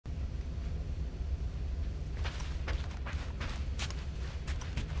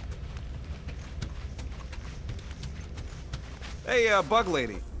Hey, Bug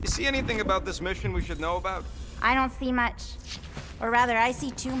Lady, you see anything about this mission we should know about? I don't see much. Or rather, I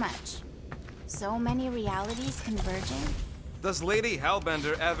see too much. So many realities converging. Does Lady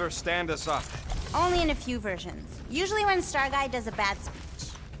Hellbender ever stand us up? Only in a few versions. Usually when Star Guy does a bad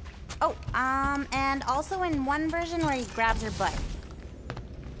speech. Oh, and also in one version where he grabs her butt.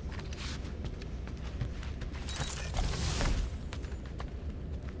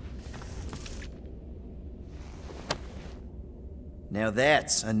 Now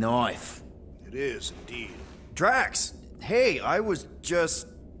that's a knife. It is, indeed. Drax, hey, I was just...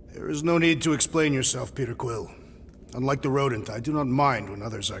 There is no need to explain yourself, Peter Quill. Unlike the rodent, I do not mind when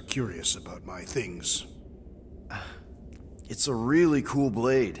others are curious about my things. It's a really cool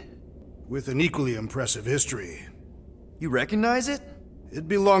blade. With an equally impressive history. You recognize it? It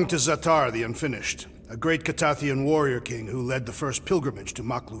belonged to Zatar the Unfinished, a great Catathian warrior king who led the first pilgrimage to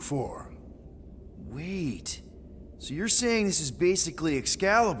MACBOOK PRO. Wait, so you're saying this is basically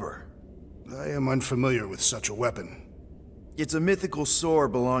Excalibur? I am unfamiliar with such a weapon. It's a mythical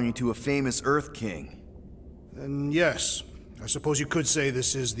sword belonging to a famous Earth King. Then yes, I suppose you could say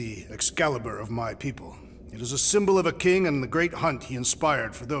this is the Excalibur of my people. It is a symbol of a king and the great hunt he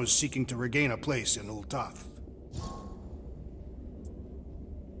inspired for those seeking to regain a place in Ultath.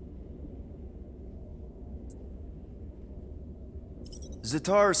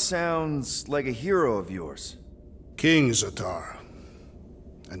 Zatar sounds like a hero of yours. King Zatar.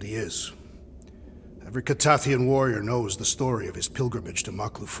 And he is. Every Catathian warrior knows the story of his pilgrimage to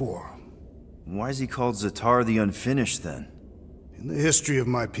MACBOOK PRO. Why is he called Zatar the Unfinished, then? In the history of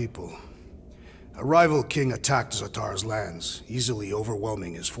my people, a rival king attacked Zatar's lands, easily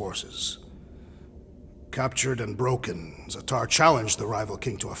overwhelming his forces. Captured and broken, Zatar challenged the rival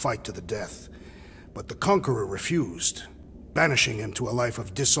king to a fight to the death, but the conqueror refused, banishing him to a life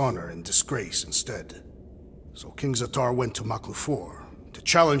of dishonor and disgrace instead. So King Zatar went to MACBOOK PRO to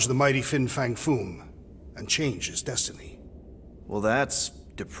challenge the mighty Fin Fang Foom and change his destiny. Well, that's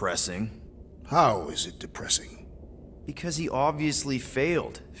depressing. How is it depressing? Because he obviously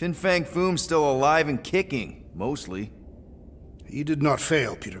failed. Fin Fang Foom's still alive and kicking, mostly. He did not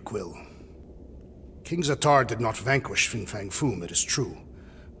fail, Peter Quill. King Zatar did not vanquish Fin Fang Foom, it is true.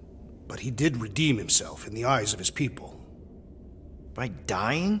 But he did redeem himself in the eyes of his people. By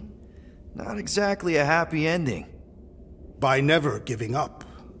dying? Not exactly a happy ending. By never giving up.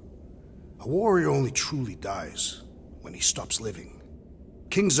 A warrior only truly dies when he stops living.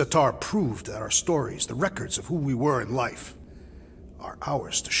 King Zatar proved that our stories, the records of who we were in life, are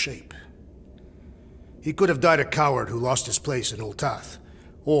ours to shape. He could have died a coward who lost his place in Ultath,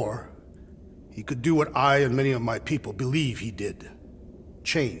 or he could do what I and many of my people believe he did.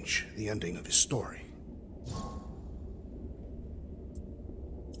 Change the ending of his story.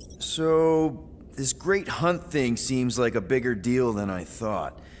 So, this great hunt thing seems like a bigger deal than I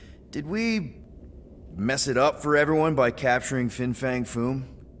thought. Did we mess it up for everyone by capturing Fin Fang Foom?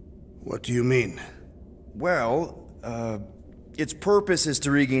 What do you mean? Well, its purpose is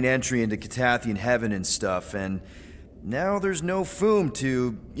to regain entry into Catathian heaven and stuff, and now there's no Foom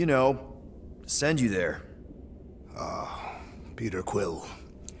to, you know, send you there. Peter Quill.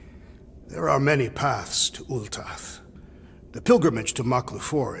 There are many paths to Ultath. The pilgrimage to MACBOOK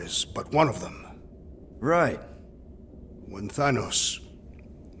PRO is but one of them. Right. When Thanos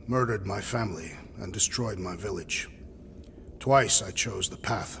murdered my family and destroyed my village, twice I chose the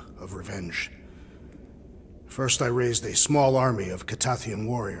path of revenge. First I raised a small army of Catathian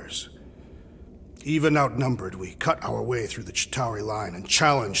warriors. Even outnumbered, we cut our way through the Chitauri line and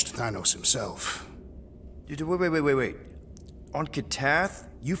challenged Thanos himself. Wait. On Catath,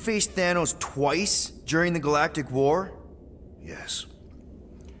 you faced Thanos twice during the Galactic War? Yes.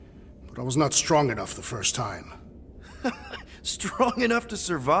 But I was not strong enough the first time. Strong enough to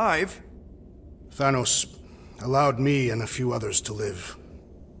survive? Thanos allowed me and a few others to live,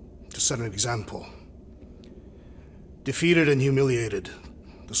 to set an example. Defeated and humiliated,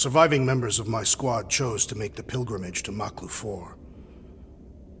 the surviving members of my squad chose to make the pilgrimage to MACBOOK PRO.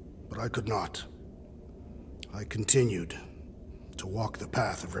 But I could not. I continued to walk the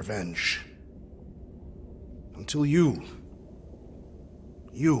path of revenge. Until you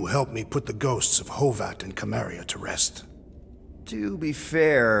helped me put the ghosts of Hovat and Camaria to rest. To be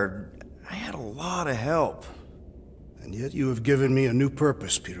fair, I had a lot of help. And yet you have given me a new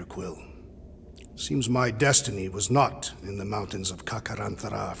purpose, Peter Quill. Seems my destiny was not in the mountains of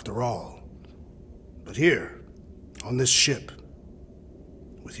Kakarantara after all, but here, on this ship,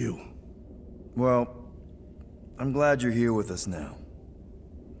 with you. Well, I'm glad you're here with us now.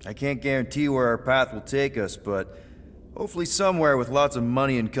 I can't guarantee where our path will take us, but hopefully somewhere with lots of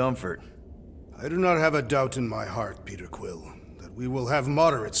money and comfort. I do not have a doubt in my heart, Peter Quill, that we will have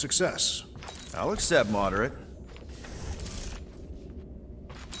moderate success. I'll accept moderate.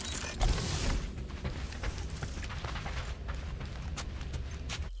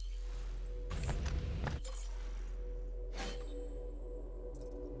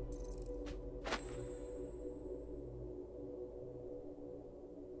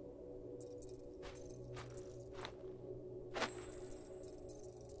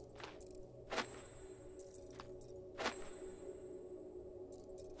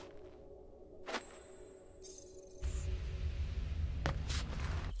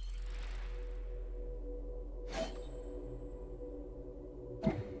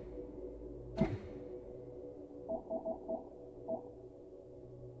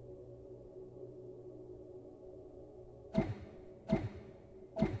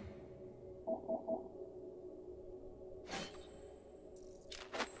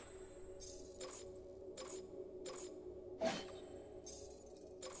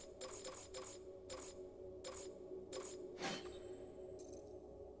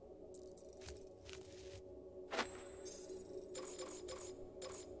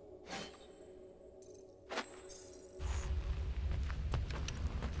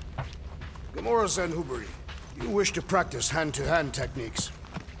 Gamora Zenhuberi, you wish to practice hand-to-hand techniques.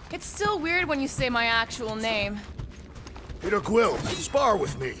 It's still weird when you say my actual name. Peter Quill, spar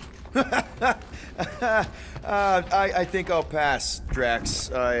with me. I think I'll pass,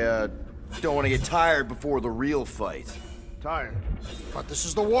 Drax. I don't want to get tired before the real fight. Tired, but this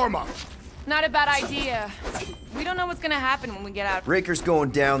is the warm-up. Not a bad idea. We don't know what's gonna happen when we get out. Raker's going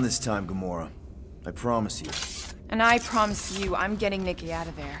down this time, Gamora. I promise you. And I promise you, I'm getting Nikki out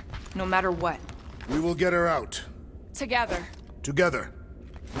of there. No matter what. We will get her out. Together. Together.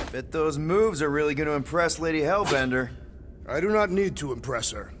 Bet those moves are really going to impress Lady Hellbender. I do not need to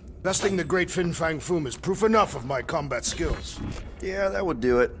impress her. Besting the great Fin Fang Foom is proof enough of my combat skills. Yeah, that would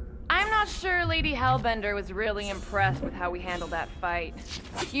do it. I'm not sure Lady Hellbender was really impressed with how we handled that fight.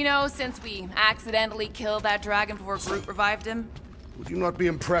 You know, since we accidentally killed that dragon before Groot revived him. Would you not be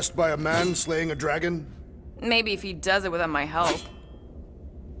impressed by a man slaying a dragon? Maybe if he does it without my help.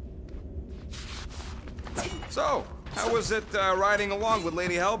 So, how was it riding along with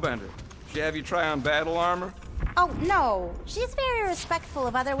Lady Hellbender? She have you try on battle armor? Oh, no. She's very respectful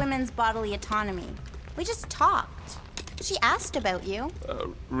of other women's bodily autonomy. We just talked. She asked about you.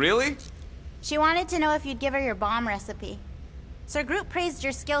 Really? She wanted to know if you'd give her your bomb recipe. Sir Groot praised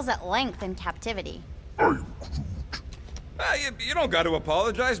your skills at length in captivity. You don't got to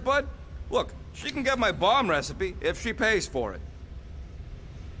apologize, bud. Look, she can get my bomb recipe if she pays for it.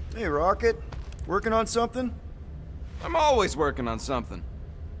 Hey, Rocket. Working on something? I'm always working on something.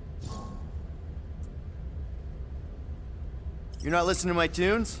 You're not listening to my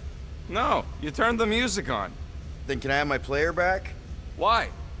tunes? No, you turned the music on. Then can I have my player back? Why?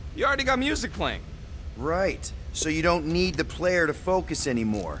 You already got music playing. Right. So you don't need the player to focus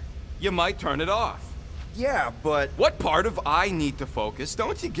anymore. You might turn it off. Yeah, but... What part of I need to focus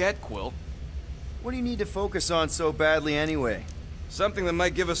don't you get, Quill? What do you need to focus on so badly anyway? Something that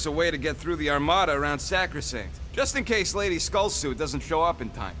might give us a way to get through the Armada around Sacrosanct. Just in case Lady Skullsuit doesn't show up in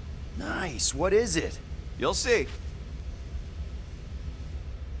time. Nice. What is it? You'll see.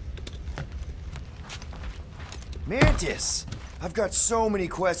 Mantis! I've got so many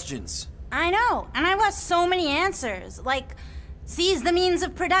questions. I know, and I want so many answers. Like, seize the means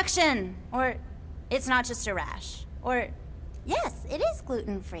of production. Or, it's not just a rash. Or, yes, it is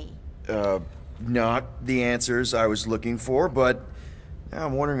gluten-free. Not the answers I was looking for, but now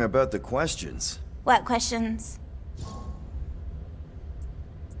I'm wondering about the questions. What questions?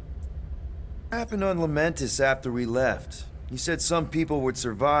 What happened on Lamentis after we left? You said some people would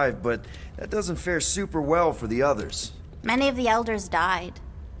survive, but that doesn't fare super well for the others. Many of the elders died.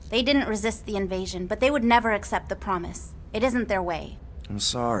 They didn't resist the invasion, but they would never accept the promise. It isn't their way. I'm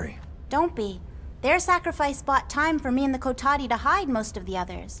sorry. Don't be. Their sacrifice bought time for me and the Kotati to hide most of the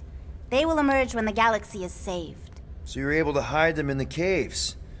others. They will emerge when the galaxy is saved. So you were able to hide them in the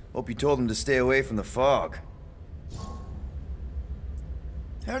caves. Hope you told them to stay away from the fog.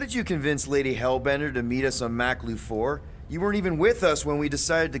 How did you convince Lady Hellbender to meet us on Maclu 4? You weren't even with us when we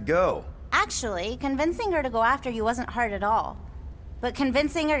decided to go. Actually, convincing her to go after you wasn't hard at all. But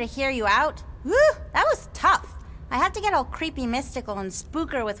convincing her to hear you out? Whew, that was tough. I had to get all creepy mystical and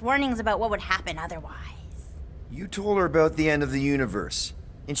spook her with warnings about what would happen otherwise. You told her about the end of the universe,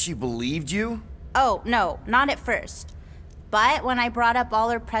 and she believed you? Oh, no, not at first. But when I brought up all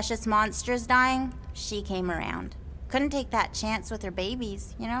her precious monsters dying, she came around. Couldn't take that chance with her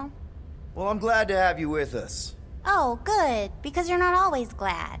babies, you know? Well, I'm glad to have you with us. Oh, good, because you're not always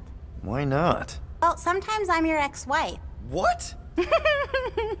glad. Why not? Well, sometimes I'm your ex-wife. What?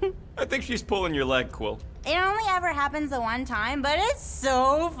 I think she's pulling your leg, Quill. It only ever happens the one time, but it's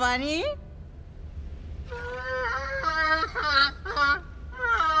so funny.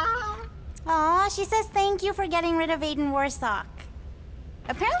 Aw, she says thank you for getting rid of Aiden Warsock.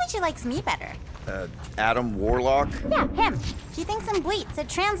 Apparently she likes me better. Adam Warlock? Yeah, him. She thinks I'm bleats. It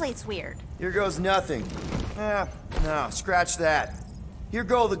translates weird. Here goes nothing. No, scratch that. Here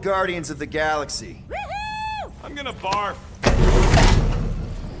go the Guardians of the Galaxy. Woohoo! I'm gonna barf.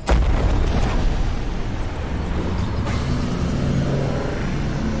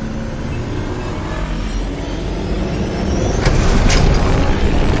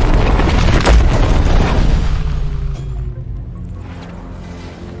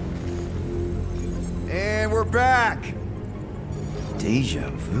 And we're back. Deja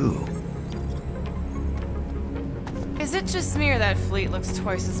vu. Is it just me or that fleet looks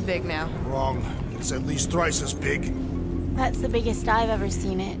twice as big now? Wrong. It's at least thrice as big. That's the biggest I've ever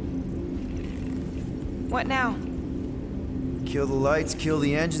seen it. What now? Kill the lights, kill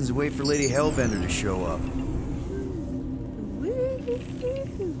the engines, and wait for Lady Hellbender to show up.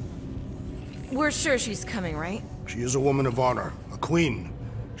 We're sure she's coming, right? She is a woman of honor, a queen.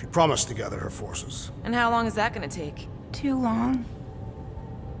 She promised to gather her forces. And how long is that gonna take? Too long.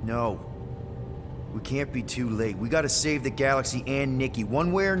 No. We can't be too late. We gotta save the galaxy and Nikki.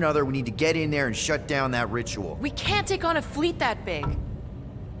 One way or another, we need to get in there and shut down that ritual. We can't take on a fleet that big.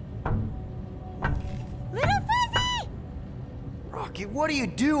 Little Fuzzy! Rocky, what are you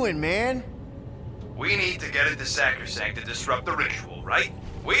doing, man? We need to get into Sacrosanct to disrupt the ritual, right?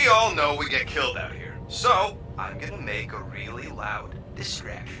 We all know we get killed out here. So, I'm gonna make a really loud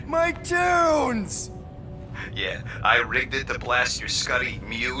distraction. My tunes! Yeah, I rigged it to blast your scuddy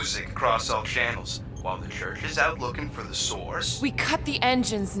music across all channels. While the church is out looking for the source... We cut the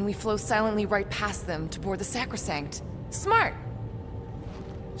engines and we flow silently right past them to board the Sacrosanct. Smart.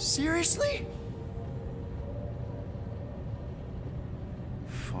 Seriously?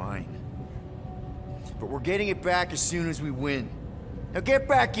 Fine. But we're getting it back as soon as we win. Now get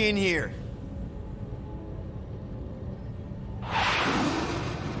back in here!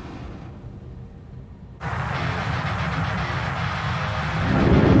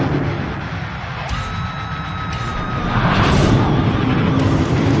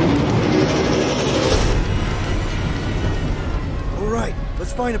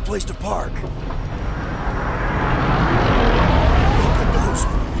 Let's find a place to park. Look at those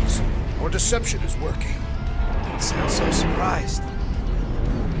movies. Our deception is working. Don't sound so surprised.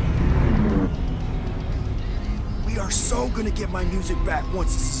 We are so gonna get my music back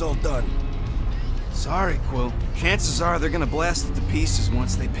once this is all done. Sorry, Quill. Chances are they're gonna blast it to pieces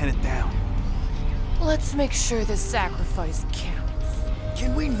once they pin it down. Let's make sure this sacrifice counts.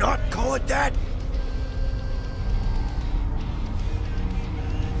 Can we not call it that?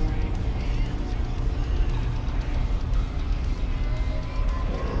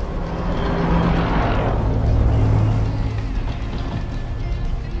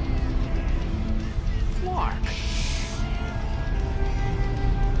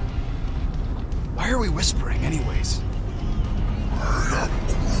 Why are we whispering anyways?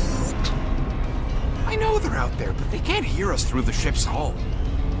 I know they're out there, but they can't hear us through the ship's hull.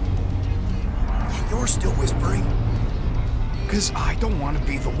 You're still whispering? Because I don't want to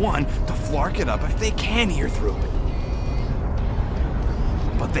be the one to flark it up if they can hear through it.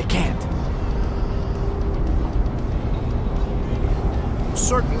 But they can't.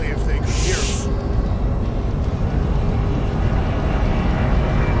 Certainly if they could hear us.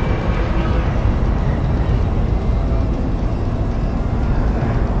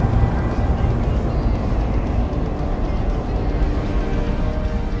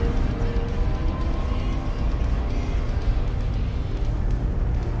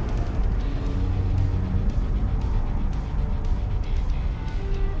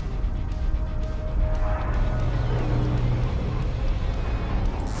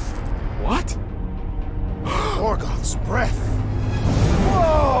 Morgoth's breath.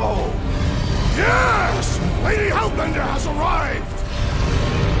 Whoa! Yes! Lady Hellbender has arrived!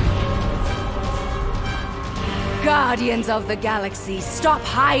 Guardians of the Galaxy, stop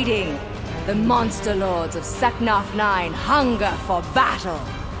hiding! The monster lords of Seknarf 9 hunger for battle.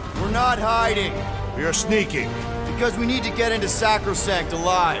 We're not hiding. We are sneaking. Because we need to get into Sacrosanct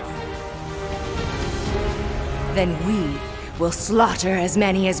alive. Then we will slaughter as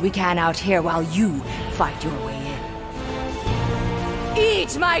many as we can out here while you fight your way in.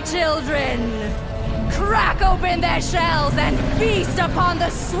 Eat, my children! Crack open their shells and feast upon the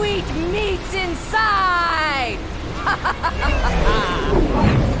sweet meats inside!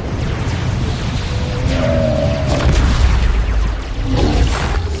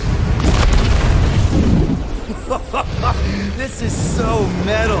 This is so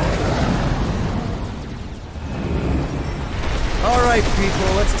metal. Alright,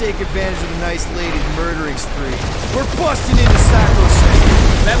 people, let's take advantage of the nice lady's murdering spree. We're busting into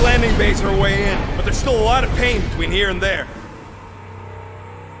Sacrosanct. That landing bay's our way in, but there's still a lot of pain between here and there.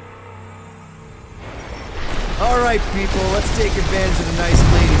 Alright, people, let's take advantage of the nice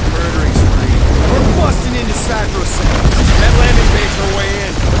lady's murdering spree. We're busting into Sacrosanct. That landing bay's our way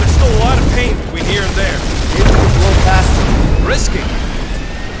in, but there's still a lot of pain between here and there. Maybe we can blow past them. Risky.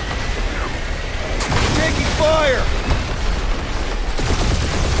 Taking fire!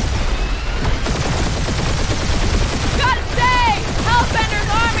 Gotta say, Hellbender's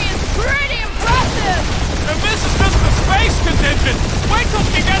army is pretty impressive! And this is just the space contingent! Wait till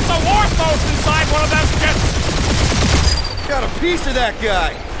she gets a warpost inside one of them jets! Got a piece of that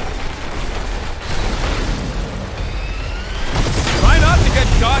guy! Try not to get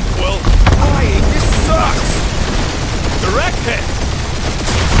shot, Quill. Dying, this sucks! Direct hit.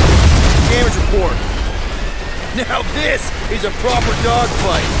 Damage report. Now this is a proper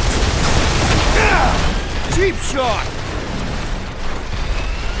dogfight. Cheap shot!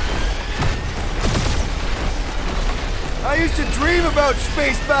 I used to dream about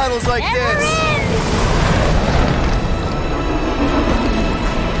space battles like this!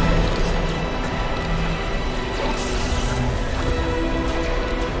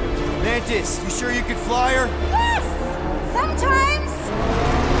 Mantis, you sure you could fly her? Yes! Sometimes!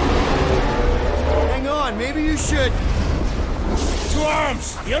 Hang on, maybe you should. To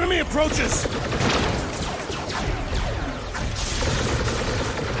arms! The enemy approaches!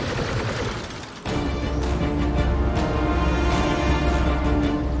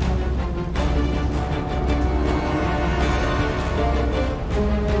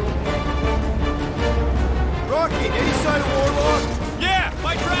 Rocky, any sign of Warlock? Yeah!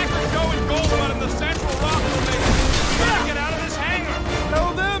 My tracker's going gold run in the central rock formation! Gotta get out of this hangar!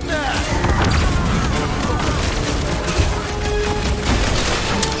 Tell them that!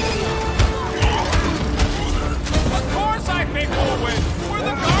 Of course I think we'll win! We're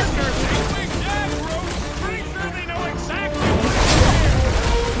the gardeners, ain't we? Yeah, Bruce! Pretty sure they know exactly what to do!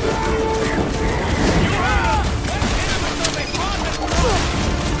 You heard them! Let's hit them until they pause it!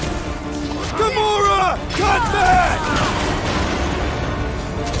 Gamora! Cut back!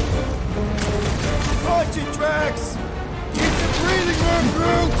 Watching tracks! Keep the breathing room,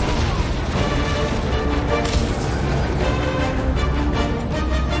 Groot!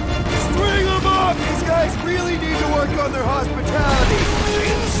 String them up! These guys really need to work on their hospitality!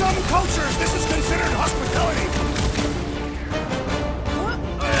 In some cultures, this is considered hospitality.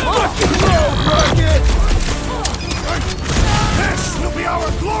 Fucking roll, Rocket! This will be our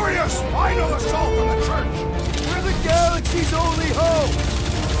glorious final assault on the church. We're the galaxy's only hope!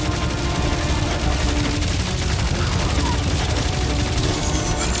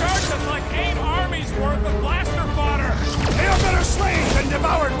 The church is like 8 armies worth of blaster fodder! They are better slain than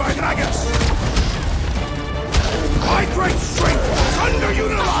devoured by dragons. My great strength is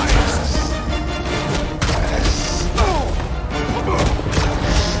underutilized.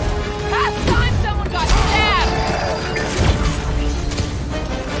 Past time someone got stabbed!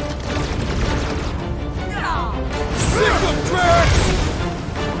 Sick of tracks!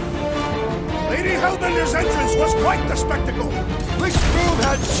 Lady Hellbender's entrance was quite the spectacle. Wish Boom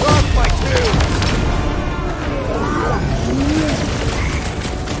had shot my tubes!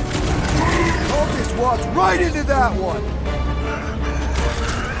 Focus walked right into that one!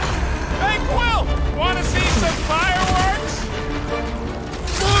 Hey, Quill! Wanna see some fireworks?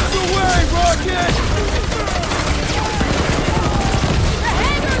 Look away, Rocket! The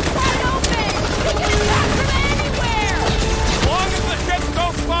hangar's wide open! We can attack from anywhere! As long as the ships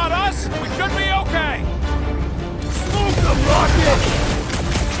don't spot us, we should be okay! Smoke the rocket!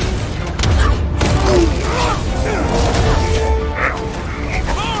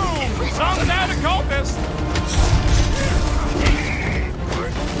 Boom! Some down to cultists!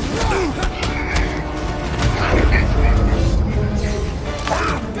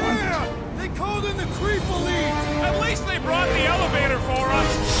 Damn! They called in the creep elite! At least they brought the elevator for us!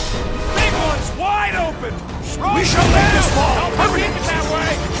 Big one's wide open! We shall make this fall! Help us keep it that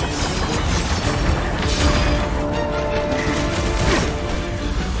way!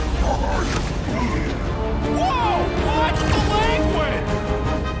 Whoa! Watch the language!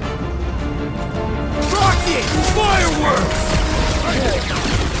 Rocket! Fireworks!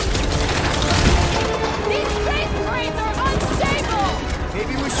 These space cranes are unstable!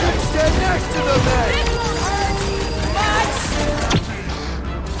 Maybe we should stand next to them then! This will hurt much!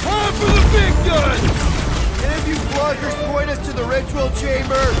 Time for the big guns! Can any of you bloggers point us to the ritual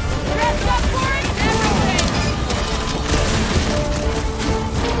chamber? Dress up for it and everything!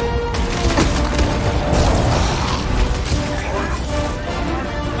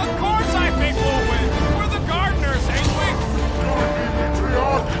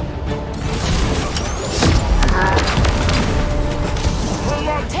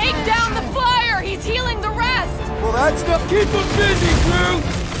 That's enough. Keep him busy, crew!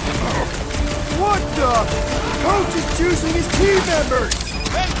 What the? Coach is choosing his team members!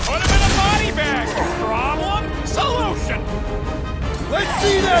 Then put him in a body bag! Problem? Solution! Let's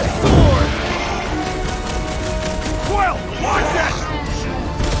see that sword! Quill, watch it!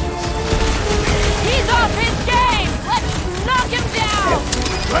 He's off his game! Let's knock him down!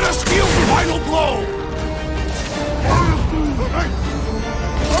 Let us deal the final blow!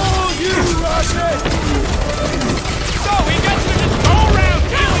 Oh, you Rocket! So he gets to just go around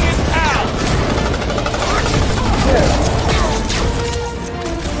dealing his pals!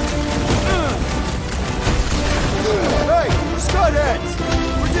 Hey, Scudheads!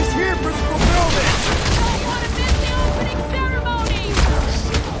 We're just here for the fulfillment! Don't want to miss the opening ceremony!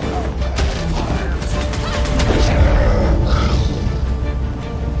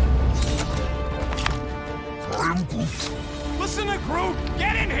 Listen to Groot!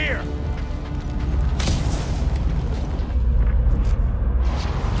 Get in here!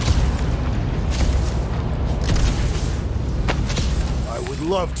 I would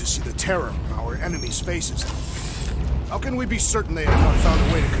love to see the terror on our enemies' faces. How can we be certain they have not found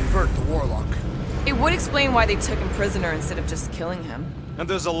a way to convert the Warlock? It would explain why they took him prisoner instead of just killing him. And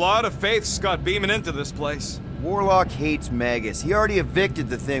there's a lot of faith Scott beaming into this place. Warlock hates Magus. He already evicted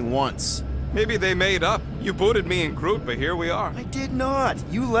the thing once. Maybe they made up. You booted me and Groot, but here we are. I did not.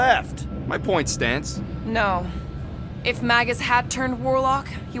 You left. My point stands. No. If Magus had turned Warlock,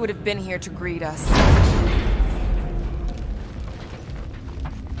 he would have been here to greet us.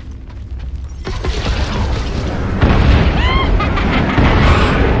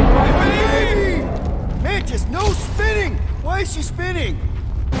 Hey! Mantis, no spinning! Why is she spinning?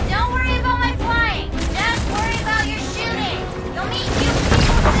 Don't worry about my flying. Just worry about your shooting. You'll meet new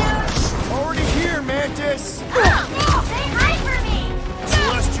people soon. Already here, Mantis! Say hi for me.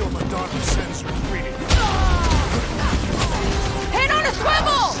 Celestial Madonna sends her greeting. Head on a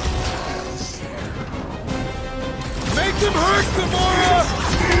swivel! Make them hurt, Gamora!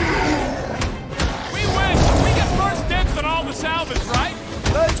 We win! We get first dibs on all the salvage, right?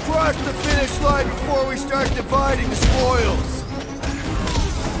 Let's cross the finish line before we start dividing the spoils.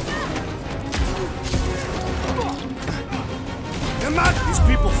 These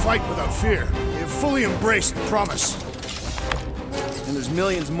people fight without fear. They have fully embraced the promise. And there's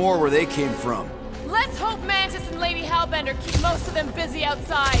millions more where they came from. Let's hope Mantis and Lady Hellbender keep most of them busy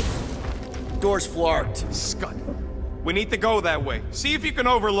outside. Door's flarked. Scott, we need to go that way. See if you can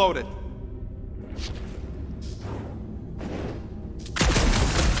overload it.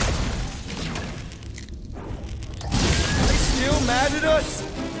 Are they still mad at us?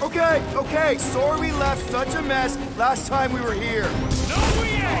 Okay, sorry we left such a mess last time we were here. No, we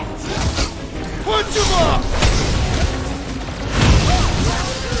ain't! Punch him up!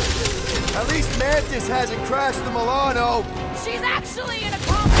 At least Mantis hasn't crashed the Milano. She's actually an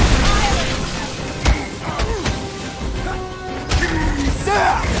accomplished pilot.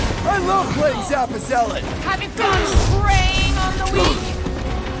 Zap! I love playing Zappazellan. Have you gone preying on the weak?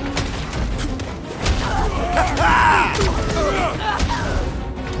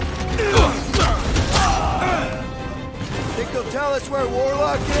 Think they'll tell us where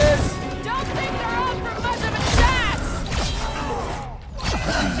Warlock is? Don't think they're up for much of a chance!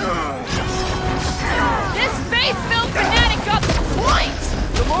 This faith-filled fanatic got the point!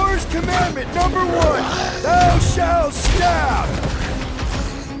 Gamora's commandment #1, thou shalt stab!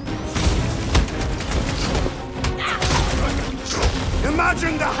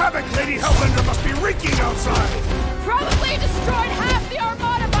 Imagine the havoc Lady Hellbender must be wreaking outside! Probably destroyed half the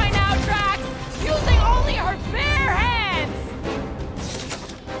Armada by now, Drax! Using only her bare hands!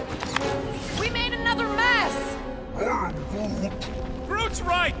 We made another mess! Groot's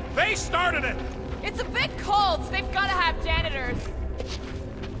right! They started it! It's a big cult, so they've gotta have janitors.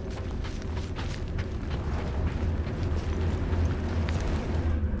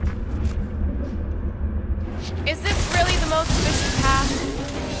 Is this really the most efficient path?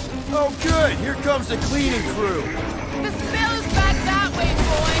 Oh good, here comes the cleaning crew. The spill is back that way,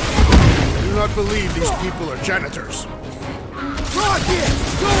 boy! I do not believe these people are janitors. Rocket,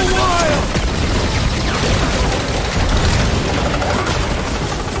 go wild!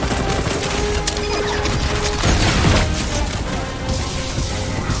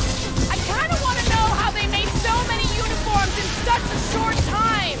 I kinda wanna know how they made so many uniforms in such a short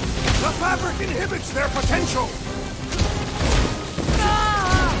time! The fabric inhibits their potential!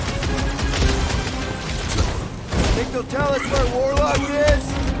 Ah! Think they'll tell us where Warlock is?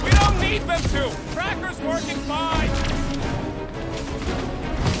 We don't need them to! Tracker's working fine!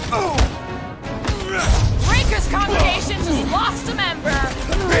 Breaker's congregation just lost a member!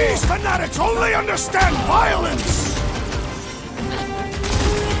 These fanatics only understand violence!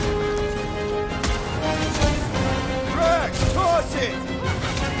 Toss it!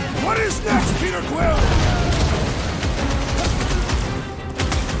 What is next, Peter Quill?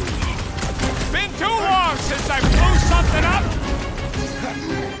 Been too long since I blew something up!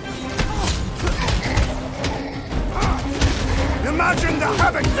 Imagine the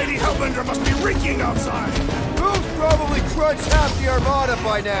havoc Lady Hellbender must be wreaking outside! Who's probably crunched half the armada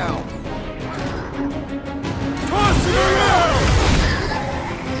by now? Toss it around!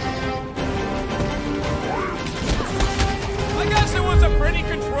 I guess it was a pretty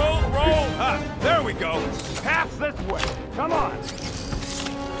controlled roll. There we go. Path's this way. Come on.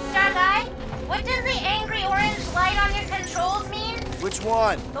 Star Guy, what does the angry orange light on your controls mean? Which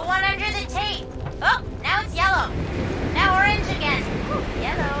one? The one under the tape. Oh, now it's yellow. Now orange again. Ooh,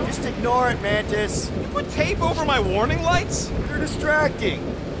 yellow. Just ignore it, Mantis. You put tape over my warning lights? They're distracting.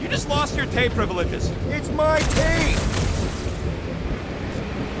 You just lost your tape privileges. It's my tape!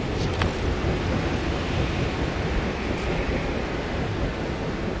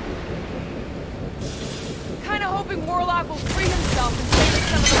 Kinda hoping Warlock will free himself and save us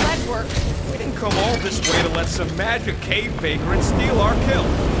some of the lead work. We didn't come all this way to let some magic cave vagrant steal our kill.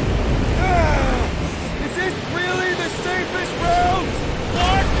 Is this really the safest route?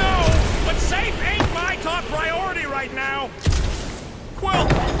 Lord, no! But safe ain't my top priority right now. Quill,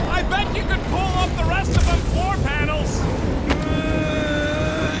 I bet you could pull up the rest of them floor panels.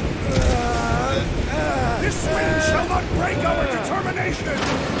 This wind shall not break our determination!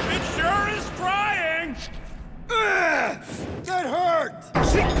 It sure is trying. That hurt!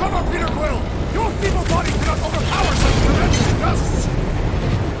 Seek cover, Peter Quill! Your feeble body cannot overpower such tremendous gusts!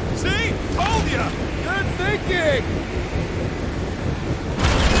 See? Told ya! Good thinking!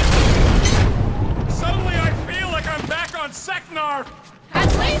 Suddenly I feel like I'm back on Seknar. At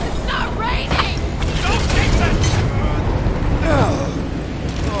least it's not raining! Don't fix it!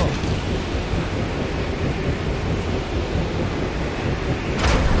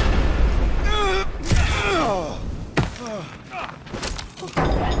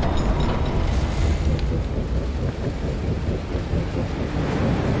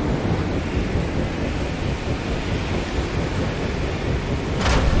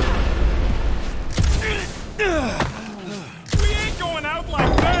 We ain't going out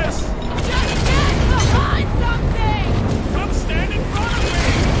like this! Just get behind something! Come stand in front of me!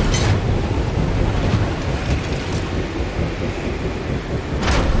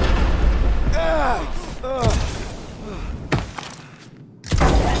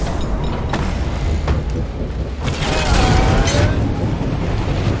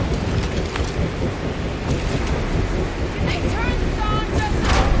 They turned this on just to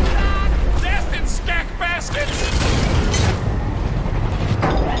hold you back! Destined skack baskets!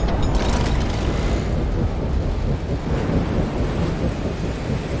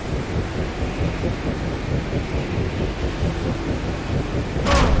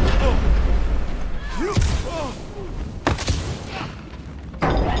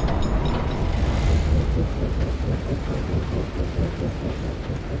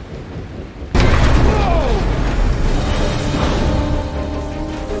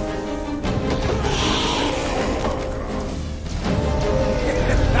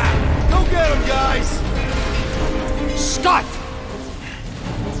 Go get him, guys! Scott!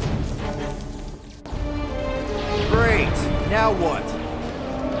 Great. Now what?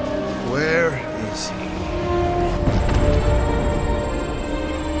 Where is he?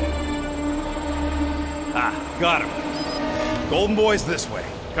 Got him. Golden Boy's this way.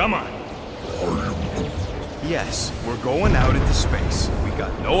 Come on. Yes, we're going out into space. We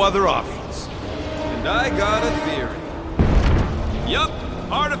got no other options. And I got a theory. Yup,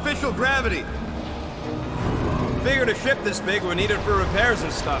 artificial gravity. Figured a ship this big would need it for repairs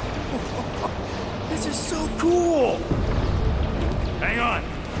and stuff. This is so cool! Hang on.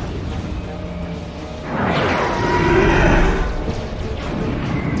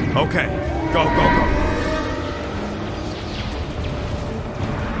 Okay, go, go, go.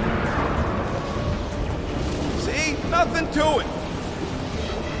 See? Nothing to it.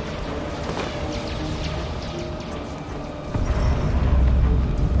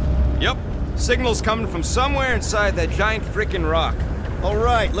 Yep, signal's coming from somewhere inside that giant frickin' rock. All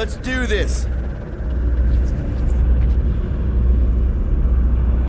right, let's do this.